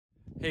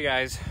Hey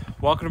guys,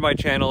 welcome to my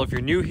channel if you're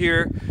new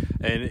here,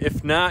 and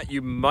if not,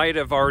 you might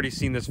have already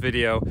seen this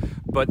video,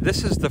 but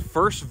this is the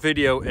first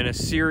video in a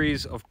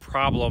series of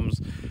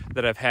problems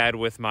that I've had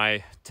with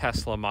my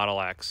Tesla Model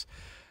X.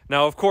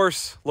 Now, of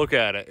course, look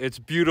at it. It's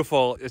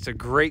beautiful. It's a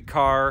great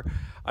car.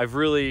 I've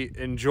really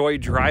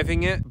enjoyed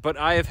driving it, but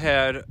I have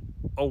had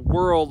a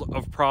world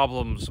of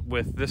problems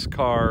with this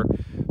car,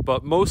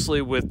 but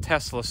mostly with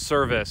Tesla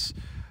service,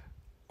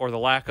 or the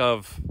lack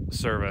of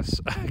service,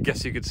 I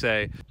guess you could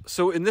say.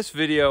 So in this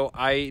video,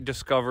 I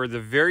discovered the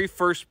very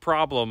first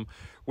problem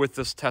with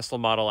this Tesla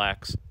Model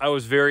X. I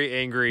was very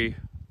angry,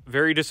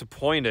 very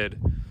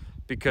disappointed,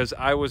 because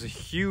I was a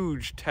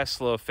huge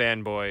Tesla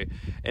fanboy.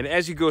 And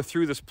as you go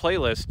through this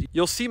playlist,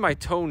 you'll see my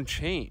tone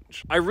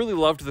change. I really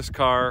loved this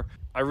car.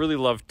 I really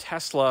loved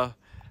Tesla.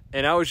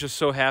 And I was just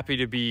so happy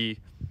to be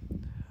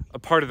a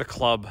part of the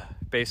club,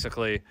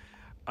 basically.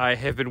 I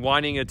have been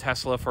wanting a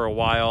Tesla for a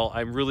while.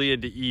 I'm really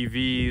into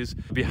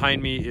EVs.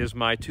 Behind me is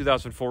my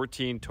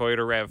 2014 Toyota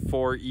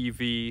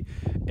RAV4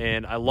 EV,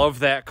 and I love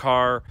that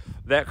car.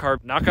 That car,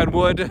 knock on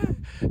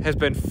wood, has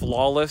been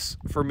flawless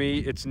for me.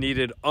 It's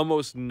needed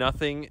almost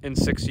nothing in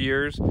 6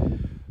 years,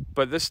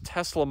 but this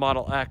Tesla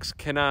Model X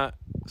cannot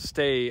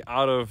stay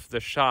out of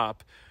the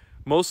shop,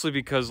 mostly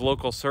because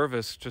local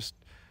service just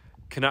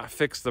cannot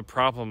fix the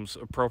problems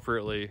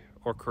appropriately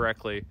or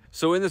correctly.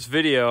 So in this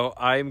video,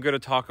 I'm going to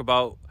talk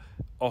about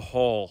a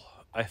hole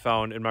I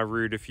found in my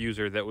rear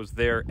diffuser that was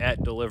there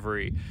at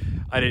delivery.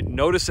 I didn't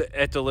notice it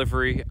at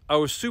delivery. I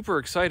was super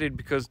excited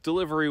because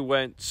delivery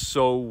went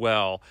so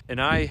well. And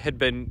I had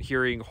been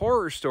hearing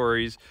horror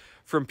stories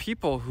from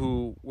people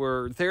who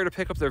were there to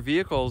pick up their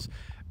vehicles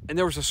and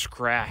there was a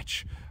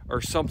scratch or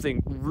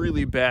something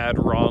really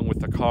bad wrong with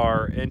the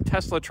car, and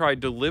Tesla tried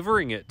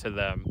delivering it to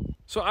them.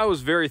 So I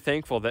was very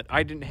thankful that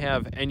I didn't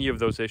have any of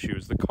those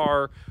issues. The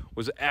car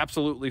was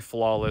absolutely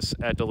flawless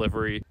at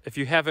delivery. If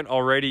you haven't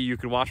already, you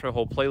can watch my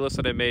whole playlist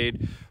that I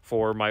made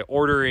for my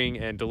ordering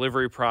and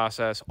delivery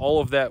process.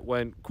 All of that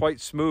went quite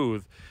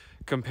smooth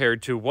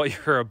compared to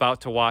what you're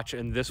about to watch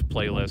in this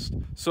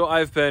playlist. So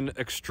I've been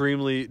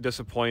extremely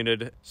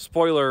disappointed.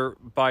 Spoiler,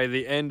 by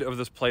the end of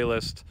this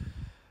playlist,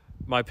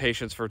 my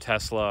patience for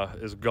Tesla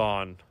is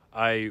gone.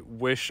 I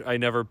wish I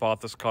never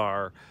bought this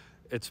car.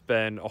 It's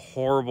been a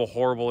horrible,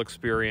 horrible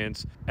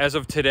experience. As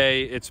of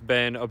today, it's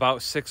been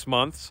about 6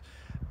 months,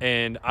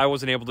 and I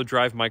wasn't able to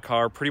drive my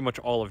car pretty much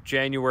all of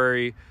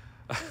January.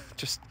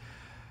 just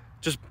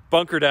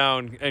bunker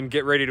down and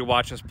get ready to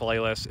watch this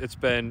playlist. It's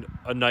been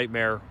a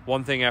nightmare,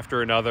 one thing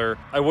after another.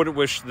 I wouldn't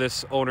wish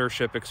this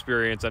ownership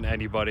experience on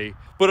anybody.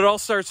 But it all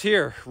starts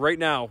here, right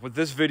now, with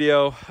this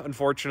video,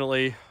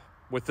 unfortunately,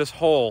 with this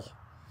hole.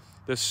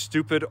 This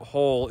stupid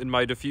hole in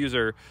my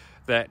diffuser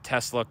that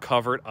Tesla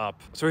covered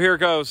up. So here it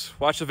goes.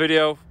 Watch the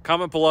video,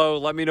 comment below,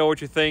 let me know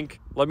what you think.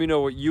 Let me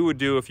know what you would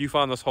do if you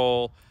found this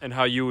hole and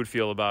how you would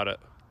feel about it.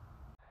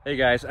 Hey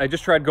guys, I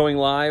just tried going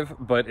live,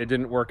 but it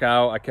didn't work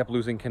out. I kept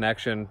losing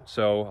connection,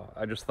 so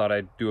I just thought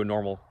I'd do a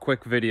normal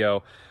quick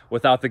video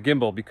without the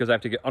gimbal because I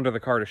have to get under the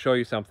car to show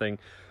you something.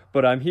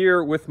 But I'm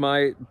here with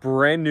my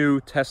brand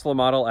new Tesla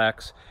Model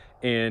X,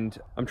 and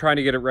I'm trying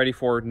to get it ready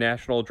for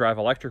National Drive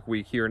Electric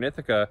Week here in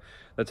Ithaca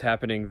that's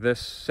happening this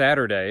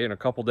Saturday in a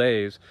couple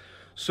days.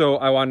 So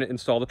I want to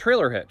install the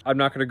trailer hitch. I'm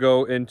not going to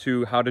go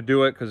into how to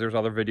do it because there's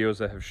other videos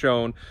that have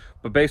shown,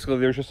 but basically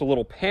there's just a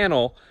little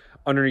panel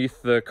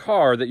underneath the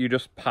car that you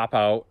just pop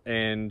out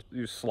and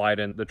you slide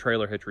in the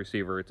trailer hitch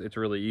receiver. It's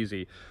really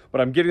easy. But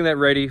I'm getting that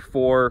ready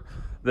for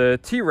the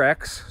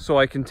T-Rex so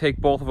I can take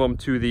both of them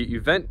to the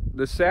event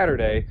this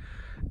Saturday.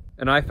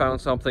 And I found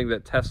something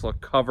that Tesla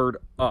covered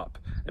up,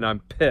 and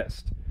I'm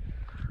pissed.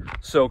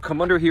 So come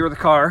under here with the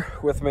car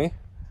with me,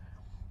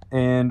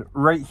 and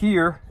right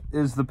here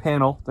is the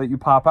panel that you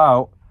pop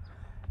out,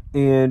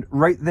 and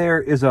right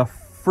there is a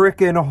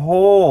freaking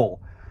hole.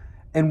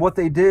 And what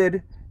they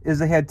did is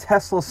they had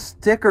Tesla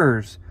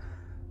stickers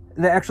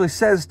that actually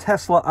says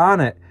Tesla on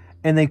it,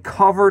 and they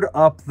covered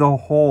up the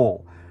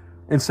hole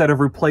instead of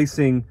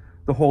replacing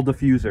the whole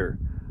diffuser.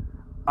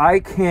 I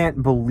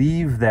can't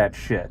believe that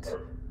shit.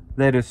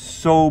 That is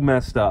so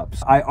messed up.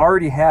 I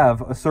already have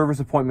a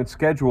service appointment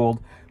scheduled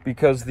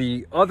because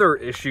the other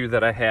issue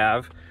that I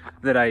have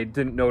that I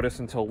didn't notice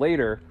until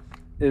later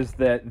is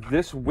that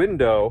this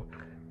window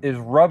is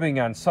rubbing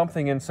on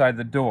something inside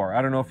the door.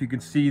 I don't know if you can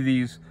see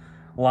these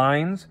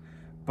lines,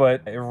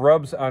 but it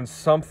rubs on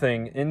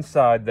something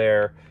inside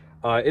there.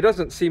 It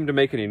doesn't seem to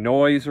make any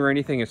noise or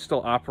anything. It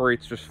still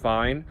operates just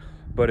fine,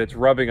 but it's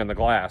rubbing on the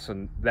glass,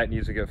 and that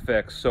needs to get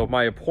fixed. So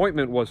my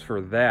appointment was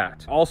for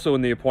that. Also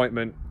in the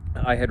appointment,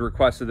 I had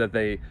requested that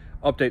they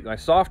update my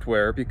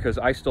software because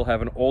I still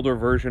have an older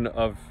version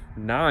of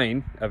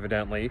 9,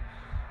 evidently.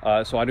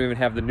 So I don't even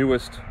have the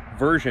newest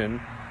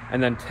version.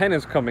 And then 10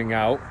 is coming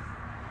out,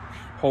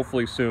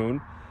 hopefully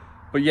soon.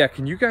 But yeah,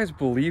 can you guys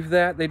believe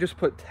that? They just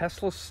put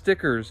Tesla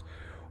stickers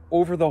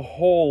over the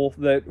hole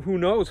that who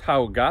knows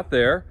how it got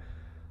there.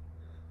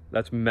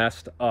 That's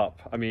messed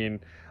up. I mean,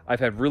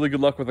 I've had really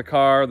good luck with the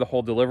car. The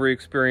whole delivery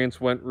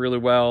experience went really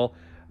well.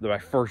 my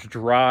first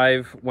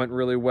drive went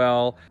really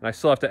well. And I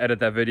still have to edit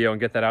that video and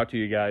get that out to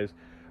you guys.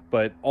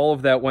 But all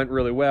of that went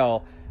really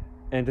well.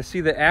 And to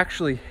see that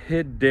actually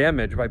hid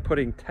damage by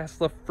putting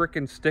Tesla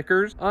freaking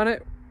stickers on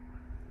it,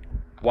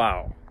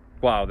 wow.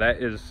 Wow,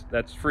 that's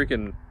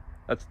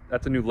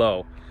a new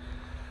low.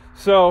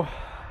 So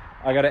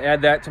I got to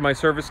add that to my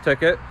service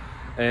ticket,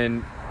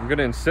 and I'm going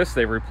to insist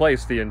they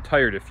replace the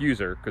entire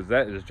diffuser, because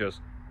that is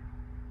just,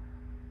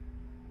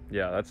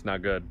 yeah, that's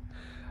not good.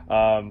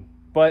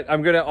 But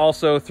I'm going to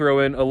also throw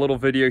in a little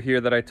video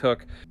here that I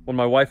took when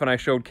my wife and I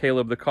showed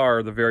Caleb the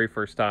car the very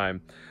first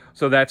time.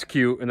 So that's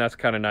cute and that's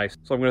kind of nice.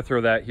 So I'm going to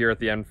throw that here at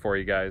the end for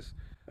you guys.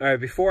 All right,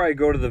 before I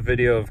go to the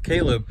video of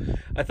Caleb,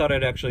 I thought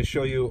I'd actually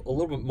show you a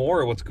little bit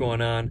more of what's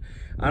going on.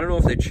 I don't know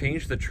if they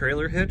changed the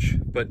trailer hitch,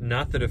 but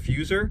not the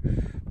diffuser.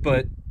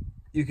 But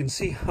you can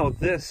see how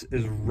this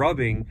is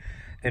rubbing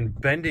and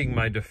bending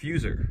my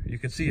diffuser. You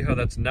can see how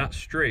that's not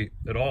straight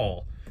at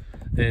all.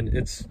 And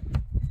it's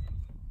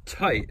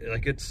tight,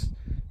 like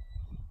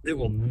it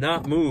will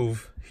not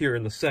move here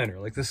in the center.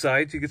 Like the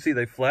sides, you can see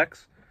they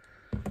flex.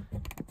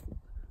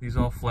 These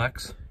all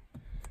flex,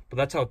 but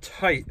that's how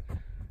tight,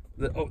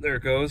 oh, there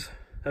it goes.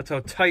 That's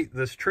how tight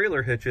this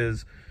trailer hitch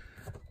is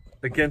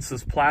against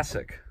this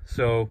plastic.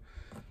 So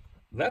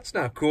that's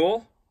not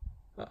cool.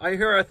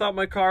 I thought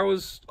my car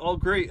was all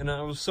great, and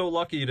I was so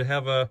lucky to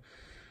have a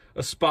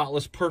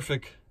spotless,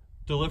 perfect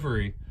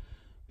delivery.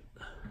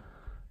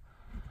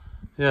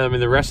 Yeah, I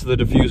mean, the rest of the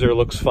diffuser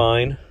looks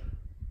fine.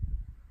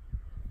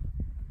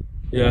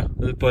 Yeah,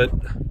 but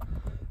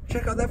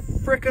check out that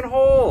frickin'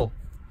 hole.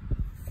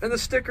 And the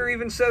sticker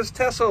even says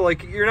Tesla,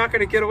 like, you're not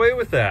going to get away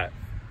with that.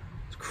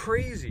 It's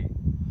crazy.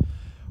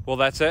 Well,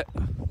 that's it.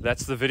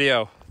 That's the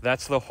video.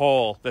 That's the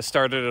hole that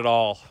started it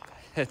all.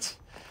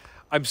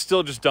 I'm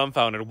still just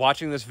dumbfounded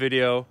watching this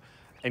video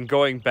and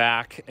going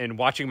back and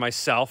watching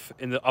myself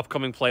in the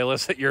upcoming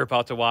playlist that you're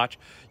about to watch.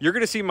 You're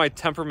going to see my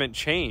temperament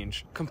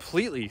change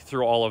completely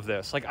through all of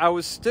this. Like, I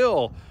was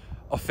still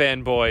a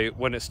fanboy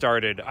when it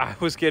started. I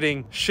was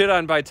getting shit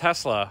on by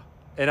Tesla,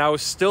 and I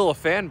was still a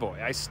fanboy.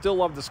 I still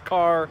love this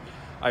car.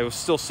 I was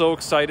still so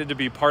excited to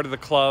be part of the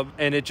club,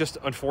 and it just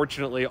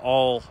unfortunately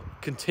all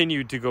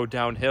continued to go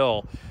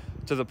downhill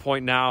to the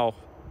point now,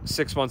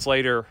 6 months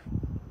later,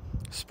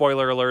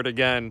 spoiler alert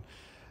again,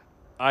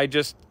 I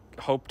just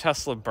hope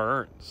Tesla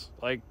burns.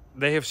 Like,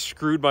 they have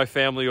screwed my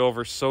family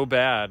over so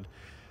bad,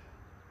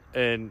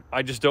 and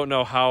I just don't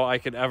know how I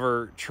can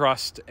ever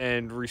trust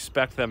and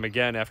respect them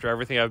again after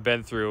everything I've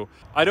been through.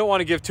 I don't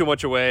want to give too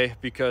much away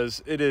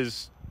because it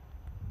is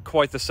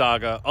quite the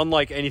saga,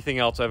 unlike anything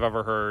else I've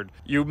ever heard.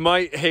 You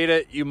might hate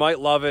it, you might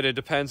love it. It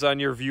depends on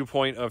your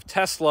viewpoint of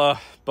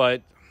Tesla,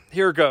 but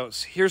here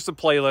goes. Here's the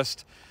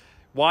playlist.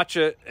 Watch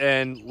it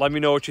and let me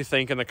know what you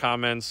think in the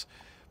comments.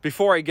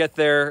 Before I get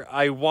there,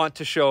 I want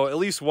to show at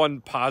least one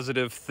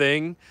positive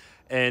thing,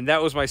 and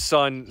that was my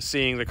son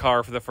seeing the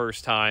car for the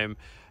first time.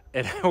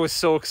 And I was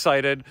so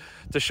excited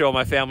to show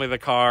my family the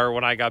car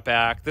when I got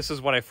back. This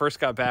is when I first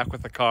got back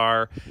with the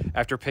car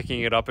after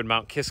picking it up in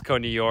Mount Kisco,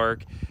 New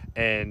York,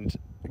 and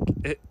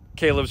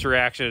Caleb's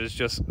reaction is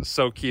just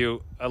so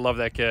cute. I love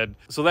that kid.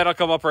 So that'll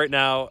come up right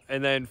now,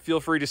 and then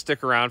feel free to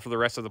stick around for the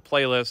rest of the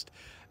playlist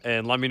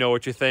and let me know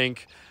what you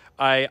think.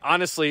 I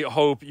honestly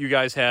hope you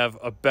guys have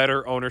a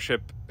better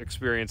ownership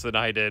experience than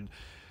I did.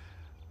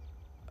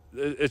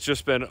 It's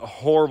just been a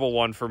horrible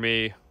one for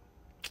me,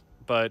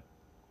 but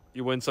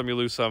you win some, you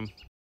lose some.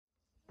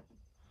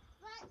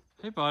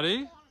 Hey,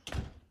 buddy.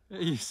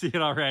 You see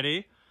it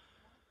already?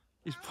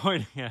 He's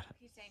pointing at it.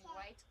 He's saying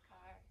white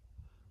car.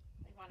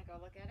 You want to go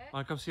look at it?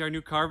 Want to come see our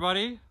new car,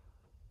 buddy?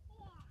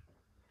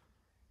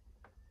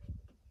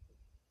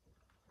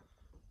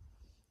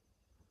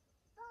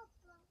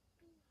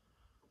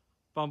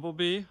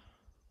 Bumblebee?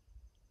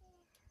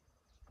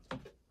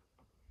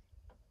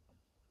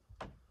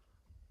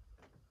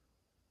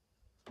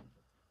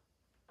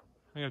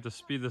 I have to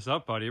speed this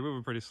up, buddy. You're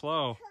moving pretty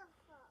slow.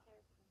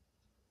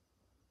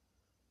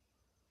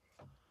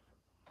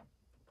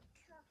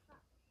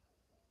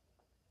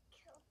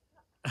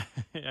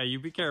 Yeah, you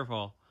be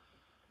careful.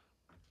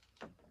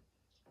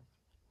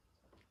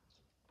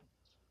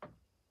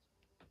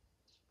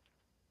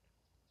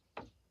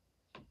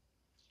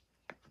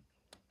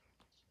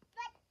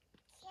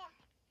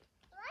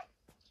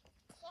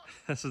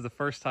 This is the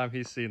first time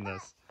he's seen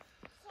this.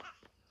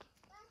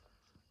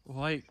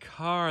 White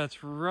car,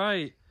 that's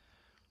right.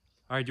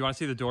 All right, do you want to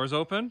see the doors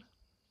open?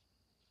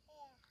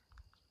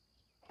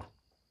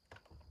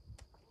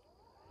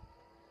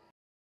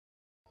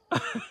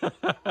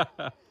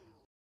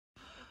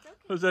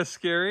 Was that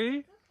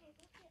scary?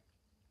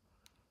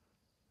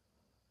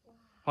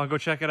 Want to go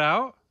check it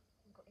out?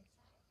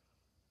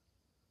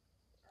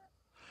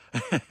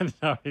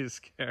 No, he's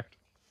scared.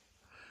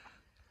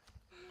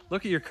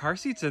 Look at your car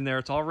seats in there.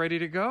 It's all ready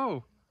to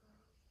go.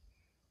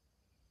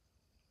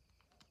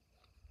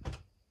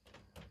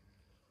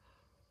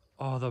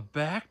 Oh, the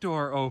back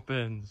door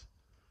opens.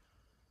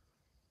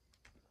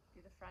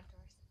 Do the front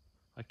doors.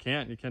 I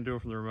can't. You can't do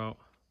it from the remote.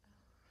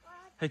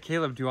 Hey,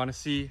 Caleb, do you want to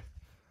see?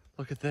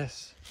 Look at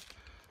this.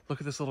 Look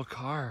at this little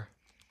car.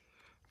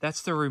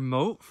 That's the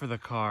remote for the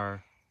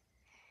car.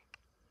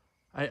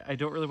 I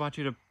don't really want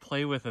you to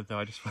play with it though.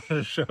 I just wanted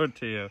to show it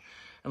to you.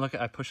 And look,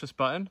 I push this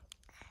button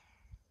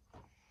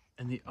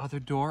and the other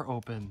door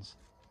opens.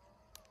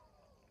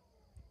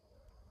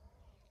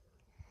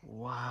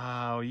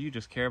 Wow, you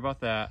just care about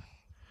that.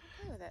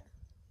 Play with it.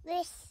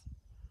 This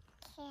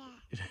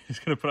cat. He's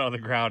gonna put it on the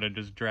ground and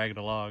just drag it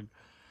along.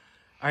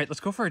 All right,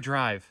 let's go for a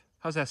drive.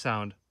 How's that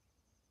sound?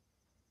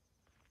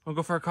 Wanna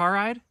go for a car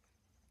ride?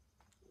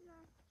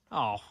 No.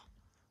 Oh,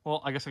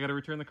 well, I guess I gotta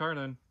return the car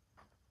then.